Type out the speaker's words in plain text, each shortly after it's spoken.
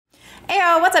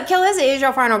Heyo, what's up, killers? It is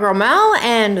your final girl, Mel,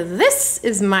 and this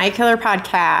is My Killer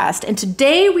Podcast. And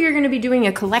today we are going to be doing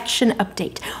a collection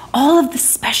update. All of the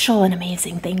special and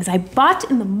amazing things I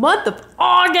bought in the month of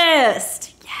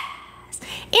August. Yes.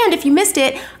 And if you missed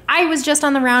it, I was just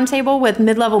on the roundtable with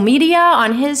Mid-Level Media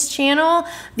on his channel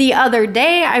the other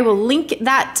day. I will link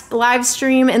that live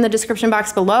stream in the description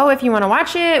box below if you want to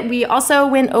watch it. We also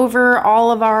went over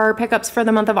all of our pickups for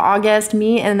the month of August,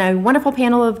 me and a wonderful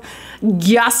panel of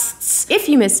guests. If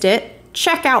you missed it,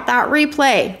 check out that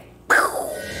replay.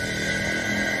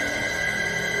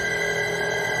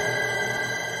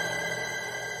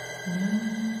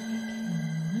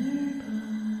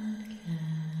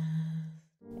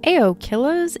 Ayo,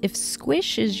 killers, if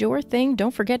squish is your thing,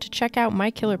 don't forget to check out My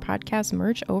Killer Podcast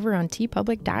merch over on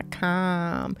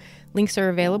tpublic.com. Links are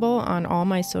available on all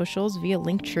my socials via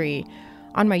Linktree.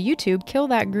 On my YouTube, Kill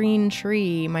That Green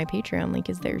Tree, my Patreon link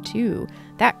is there too.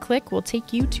 That click will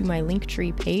take you to my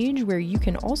Linktree page where you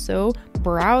can also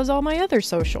browse all my other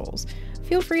socials.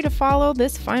 Feel free to follow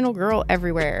this final girl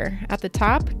everywhere. At the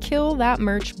top, kill that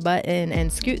merch button and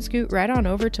scoot right on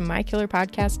over to My Killer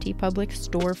Podcast TeePublic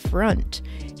storefront.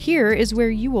 Here is where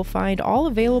you will find all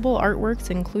available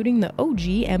artworks, including the OG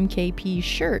MKP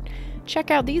shirt.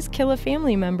 Check out these Killa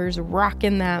family members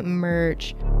rocking that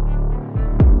merch.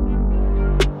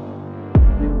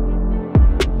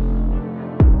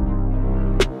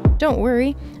 Don't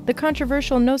worry, the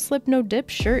controversial No Slip No Dip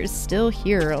shirt is still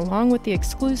here, along with the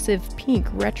exclusive pink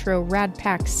retro Rad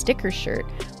Pack sticker shirt,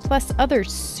 plus other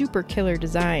super killer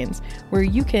designs, where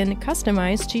you can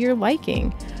customize to your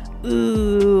liking.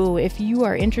 Ooh, if you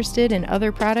are interested in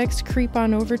other products, creep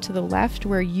on over to the left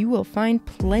where you will find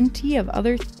plenty of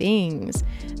other things.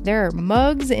 There are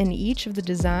mugs in each of the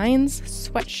designs,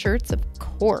 sweatshirts of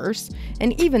course,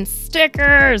 and even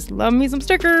stickers! Love me some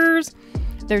stickers!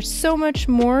 There's so much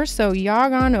more, so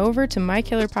yog on over to My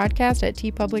Killer Podcast at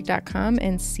tpublic.com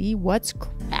and see what's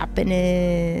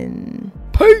happening.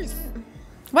 Peace!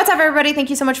 What's up, everybody? Thank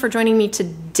you so much for joining me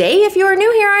today. If you are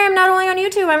new here, I am not only on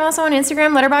YouTube, I'm also on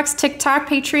Instagram, Letterboxd, TikTok,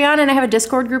 Patreon, and I have a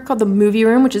Discord group called The Movie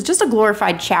Room, which is just a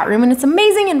glorified chat room, and it's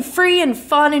amazing and free and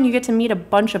fun, and you get to meet a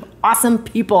bunch of awesome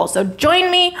people. So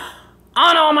join me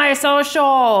on all my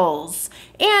socials.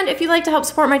 And if you'd like to help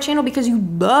support my channel because you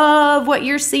love what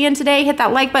you're seeing today, hit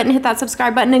that like button, hit that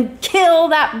subscribe button, and kill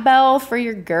that bell for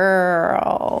your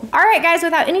girl. All right, guys,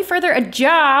 without any further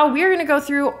ado, we're gonna go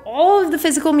through all of the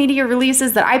physical media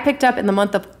releases that I picked up in the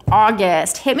month of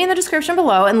August. Hit me in the description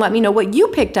below and let me know what you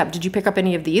picked up. Did you pick up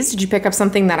any of these? Did you pick up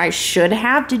something that I should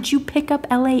have? Did you pick up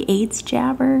LA AIDS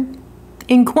Jabber?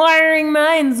 Inquiring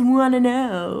minds want to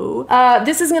know.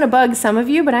 This is going to bug some of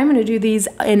you, but I'm going to do these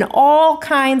in all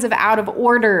kinds of out of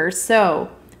order,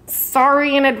 so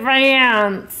sorry in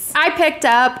advance. I picked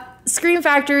up Scream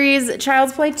Factory's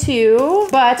Child's Play 2,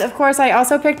 but of course I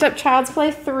also picked up Child's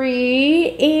Play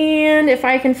 3, and if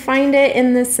I can find it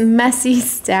in this messy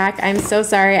stack, I'm so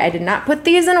sorry, I did not put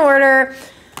these in order.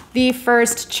 The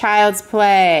first Child's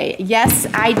Play. Yes,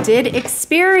 I did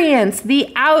experience the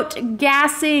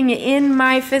outgassing in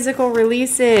my physical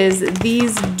releases.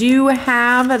 These do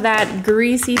have that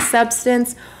greasy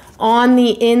substance on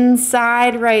the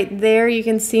inside right there. You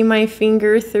can see my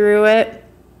finger through it.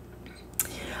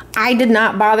 I did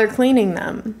not bother cleaning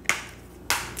them.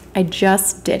 I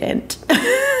just didn't.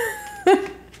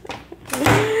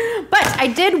 But I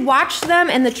did watch them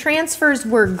and the transfers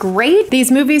were great. These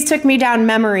movies took me down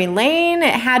memory lane.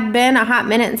 It had been a hot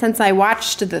minute since I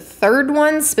watched the third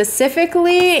one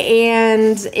specifically,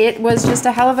 and it was just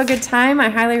a hell of a good time. I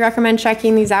highly recommend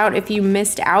checking these out if you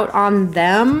missed out on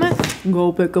them.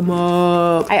 Go pick them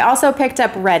up. I also picked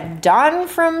up Red Dawn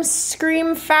from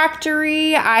Scream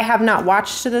Factory. I have not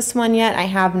watched this one yet. I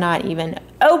have not even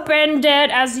opened it,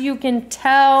 as you can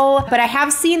tell, but I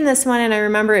have seen this one and I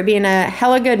remember it being a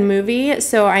hella good movie,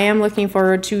 so I am looking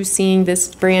forward to seeing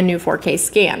this brand new 4K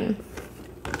scan.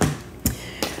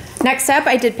 Next up,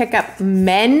 I did pick up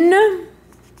Men.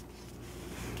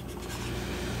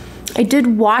 I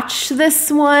did watch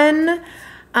this one.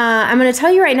 I'm going to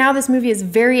tell you right now, this movie is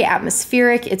very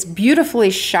atmospheric. It's beautifully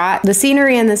shot. The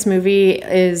scenery in this movie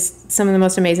is some of the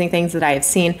most amazing things that I have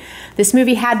seen. This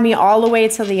movie had me all the way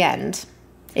till the end.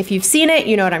 If you've seen it,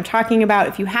 you know what I'm talking about.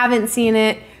 If you haven't seen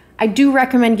it, I do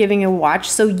recommend giving it a watch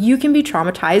so you can be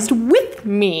traumatized with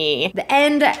me. The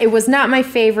end, it was not my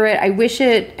favorite. I wish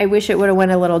it would have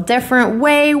went a little different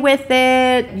way with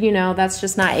it. You know, that's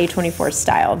just not A24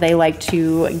 style. They like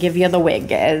to give you the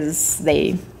wig, as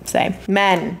they say.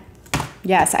 Men.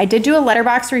 Yes, I did do a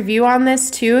Letterboxd review on this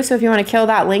too, so if you want to kill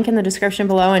that link in the description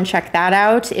below and check that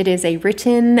out. It is a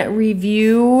written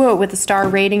review with a star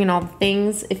rating and all the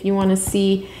things if you want to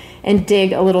see and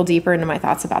dig a little deeper into my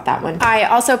thoughts about that one. I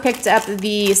also picked up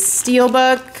the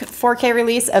Steelbook 4K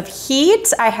release of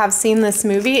Heat. I have seen this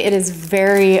movie. It is a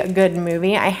very good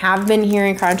movie. I have been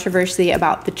hearing controversy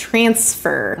about The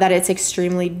Transfer, that it's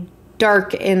extremely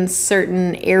dark in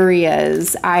certain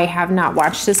areas. I have not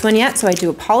watched this one yet, so I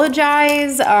do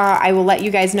apologize. I will let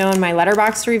you guys know in my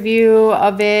Letterboxd review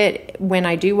of it when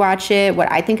I do watch it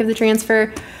what I think of The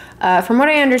Transfer. From what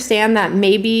I understand, that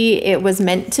maybe it was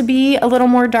meant to be a little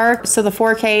more dark, so the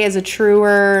 4K is a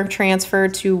truer transfer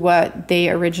to what they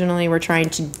originally were trying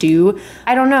to do.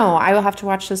 I don't know. I will have to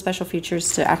watch the special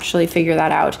features to actually figure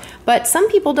that out. But some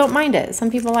people don't mind it.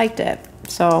 Some people liked it.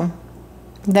 So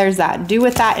there's that. Do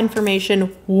with that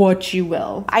information what you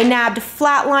will. I nabbed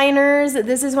Flatliners.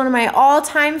 This is one of my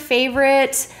all-time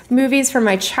favorite movies from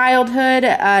my childhood.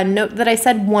 Note that I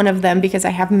said one of them because I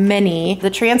have many.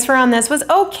 The transfer on this was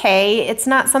okay. It's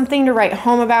not something to write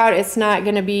home about. It's not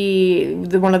gonna be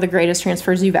one of the greatest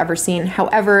transfers you've ever seen.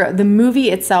 However, the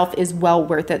movie itself is well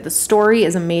worth it. The story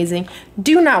is amazing.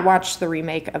 Do not watch the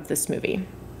remake of this movie.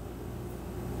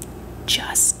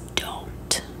 Just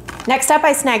don't. Next up,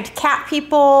 I snagged Cat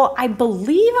People. I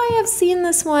believe I have seen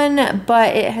this one,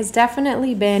 but it has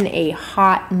definitely been a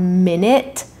hot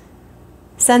minute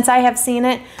since I have seen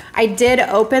it. I did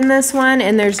open this one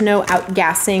and there's no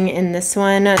outgassing in this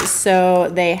one, so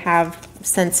they have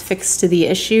since fixed the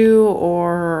issue,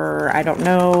 or I don't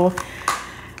know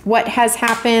what has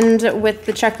happened with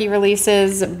the Chucky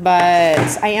releases,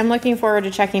 but I am looking forward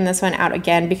to checking this one out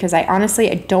again because I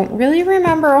don't really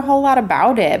remember a whole lot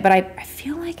about it, but I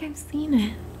feel like I've seen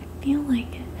it. I feel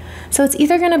like it. So it's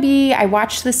either gonna be I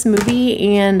watched this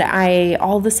movie and I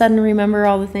all of a sudden remember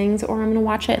all the things, or I'm gonna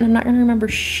watch it and I'm not gonna remember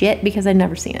shit because I've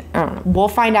never seen it. I don't know. We'll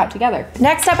find out together.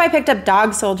 Next up, I picked up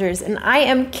Dog Soldiers, and I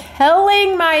am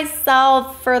killing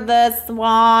myself for this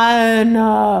one.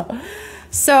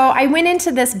 So I went into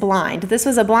this blind. This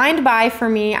was a blind buy for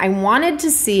me. I wanted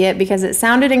to see it because it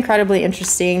sounded incredibly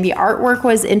interesting. The artwork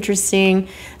was interesting.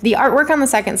 The artwork on the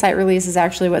second site release is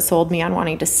actually what sold me on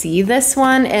wanting to see this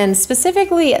one. And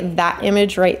specifically that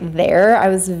image right there, I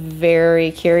was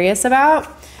very curious about.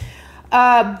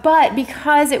 But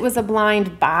because it was a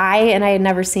blind buy and I had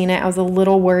never seen it, I was a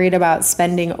little worried about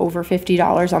spending over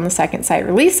 $50 on the second site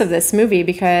release of this movie,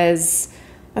 because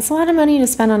that's a lot of money to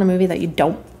spend on a movie that you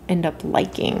don't end up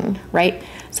liking, right?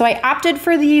 So I opted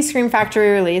for the Scream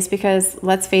Factory release because,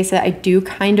 let's face it, I do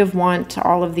kind of want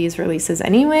all of these releases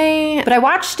anyway. But I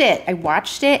watched it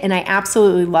and I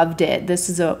absolutely loved it. This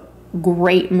is a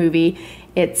great movie.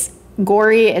 It's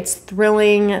gory, it's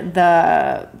thrilling.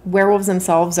 The werewolves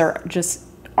themselves are just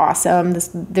awesome.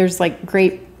 There's like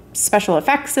great special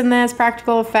effects in this,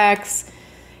 practical effects.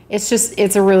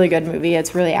 It's a really good movie.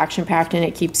 It's really action-packed and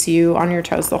it keeps you on your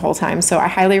toes the whole time. So I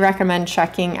highly recommend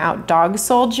checking out Dog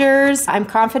Soldiers. I'm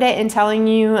confident in telling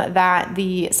you that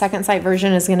the second sight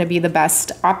version is gonna be the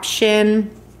best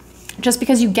option, just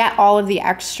because you get all of the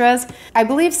extras. I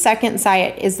believe Second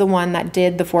Sight is the one that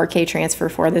did the 4K transfer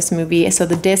for this movie. So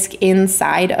the disc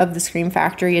inside of the Scream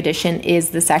Factory edition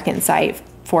is the Second Sight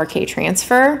 4K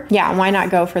transfer. Yeah, why not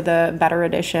go for the better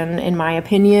edition, in my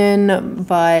opinion?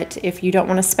 But if you don't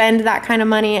want to spend that kind of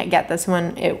money, get this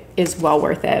one. It is well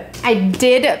worth it. I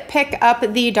did pick up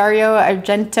the Dario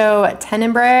Argento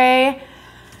Tenebrae.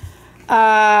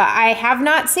 I have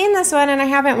not seen this one and I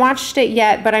haven't watched it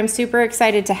yet, but I'm super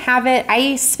excited to have it.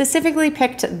 I specifically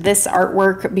picked this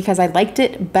artwork because I liked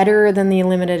it better than the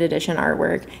limited edition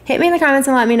artwork. Hit me in the comments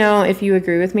and let me know if you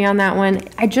agree with me on that one.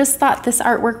 I just thought this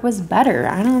artwork was better.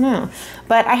 I don't know.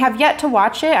 But I have yet to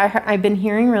watch it. I've been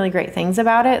hearing really great things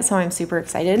about it, so I'm super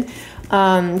excited.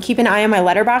 Keep an eye on my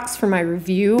Letterboxd for my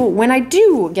review when I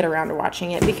do get around to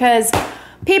watching it, because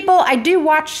people, I do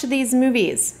watch these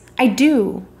movies. I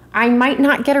do. I might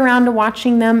not get around to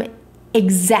watching them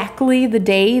exactly the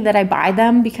day that I buy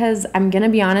them, because I'm gonna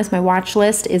be honest, my watch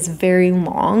list is very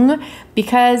long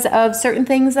because of certain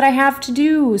things that I have to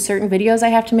do, certain videos I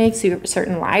have to make,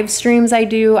 certain live streams I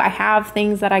do. I have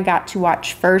things that I got to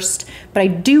watch first, but I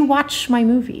do watch my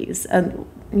movies,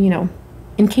 you know,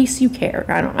 in case you care.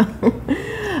 I don't know.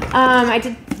 I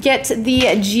did get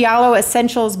the Giallo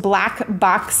Essentials Black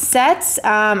Box Set.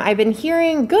 I've been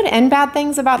hearing good and bad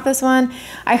things about this one.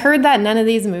 I heard that none of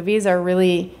these movies are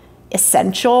really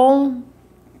essential,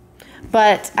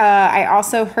 but I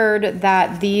also heard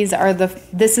that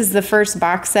this is the first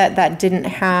box set that didn't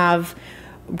have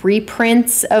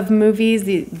reprints of movies.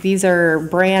 These are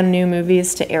brand new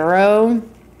movies to Arrow.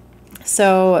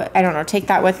 So I don't know, take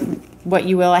that with what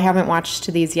you will. I haven't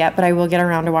watched these yet, but I will get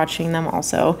around to watching them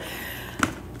also.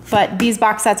 But these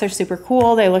box sets are super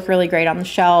cool. They look really great on the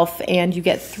shelf, and you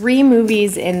get 3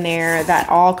 movies in there that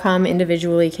all come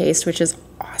individually cased, which is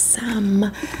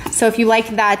awesome. So if you like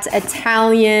that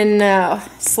Italian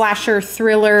slasher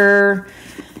thriller-esque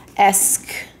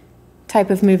type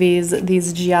of movies,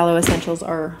 these Giallo Essentials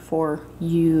are for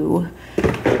you.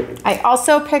 I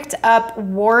also picked up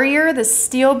Warrior, the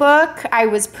Steelbook. I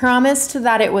was promised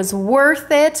that it was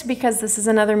worth it because this is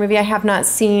another movie I have not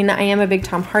seen. I am a big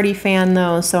Tom Hardy fan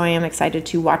though, so I am excited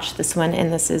to watch this one,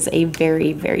 and this is a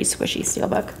very, very squishy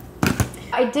Steelbook.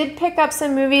 I did pick up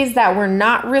some movies that were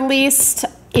not released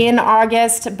in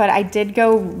August, but I did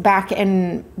go back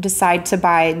and decide to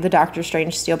buy the Doctor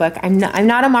Strange Steelbook. I'm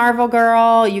not a Marvel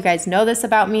girl. You guys know this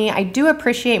about me. I do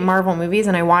appreciate Marvel movies,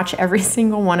 and I watch every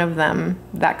single one of them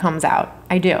that comes out.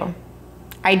 I do.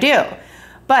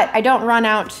 But I don't run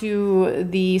out to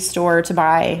the store to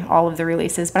buy all of the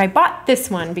releases. But I bought this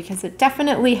one because it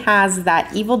definitely has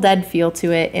that Evil Dead feel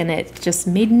to it, and it just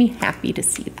made me happy to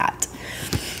see that.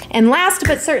 And last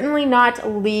but certainly not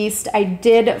least, I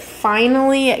did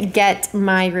finally get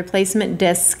my replacement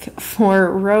disc for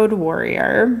Road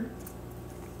Warrior.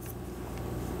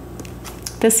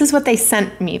 This is what they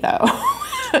sent me though.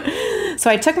 So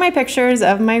I took my pictures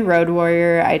of my Road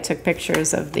Warrior, I took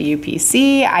pictures of the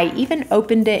UPC, I even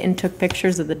opened it and took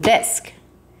pictures of the disc.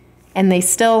 And they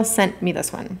still sent me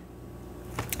this one.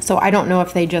 So I don't know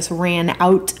if they just ran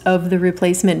out of the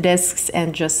replacement discs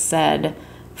and just said,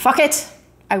 fuck it,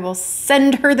 I will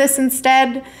send her this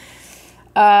instead.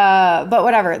 But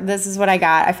whatever, this is what I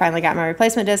got. I finally got my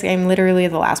replacement disc. I'm literally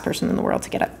the last person in the world to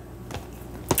get it.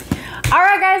 All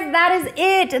right, guys, that is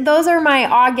it. Those are my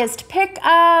August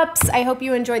pickups. I hope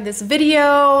you enjoyed this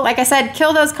video. Like I said,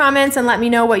 kill those comments and let me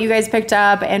know what you guys picked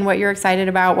up and what you're excited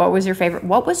about. What was your favorite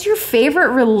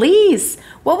release?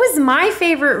 What was my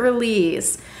favorite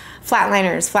release?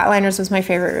 Flatliners. Flatliners was my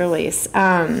favorite release.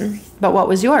 But what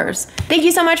was yours? Thank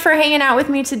you so much for hanging out with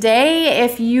me today.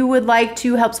 If you would like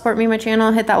to help support me and my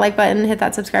channel, hit that like button, hit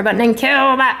that subscribe button, and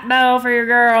kill that bell for your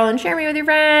girl, and share me with your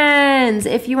friends.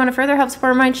 If you want to further help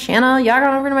support my channel, y'all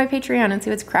go on over to my Patreon and see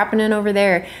what's crapping over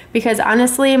there. Because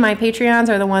honestly, my Patreons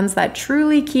are the ones that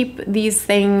truly keep these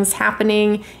things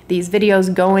happening, these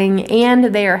videos going, and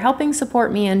they are helping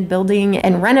support me in building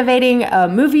and renovating a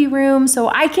movie room so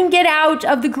I can get out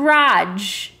of the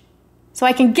garage.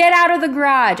 I can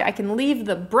leave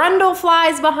the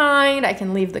Brundleflies behind. I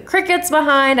can leave the crickets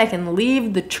behind. I can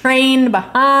leave the train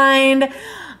behind.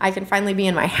 I can finally be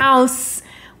in my house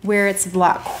where it's a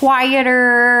lot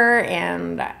quieter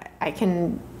and I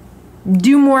can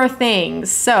do more things.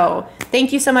 So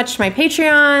thank you so much to my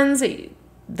Patreons.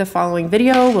 The following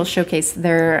video will showcase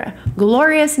their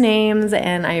glorious names,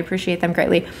 and I appreciate them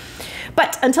greatly.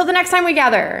 But until the next time we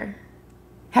gather,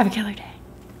 have a killer day.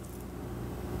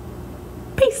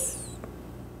 Peace.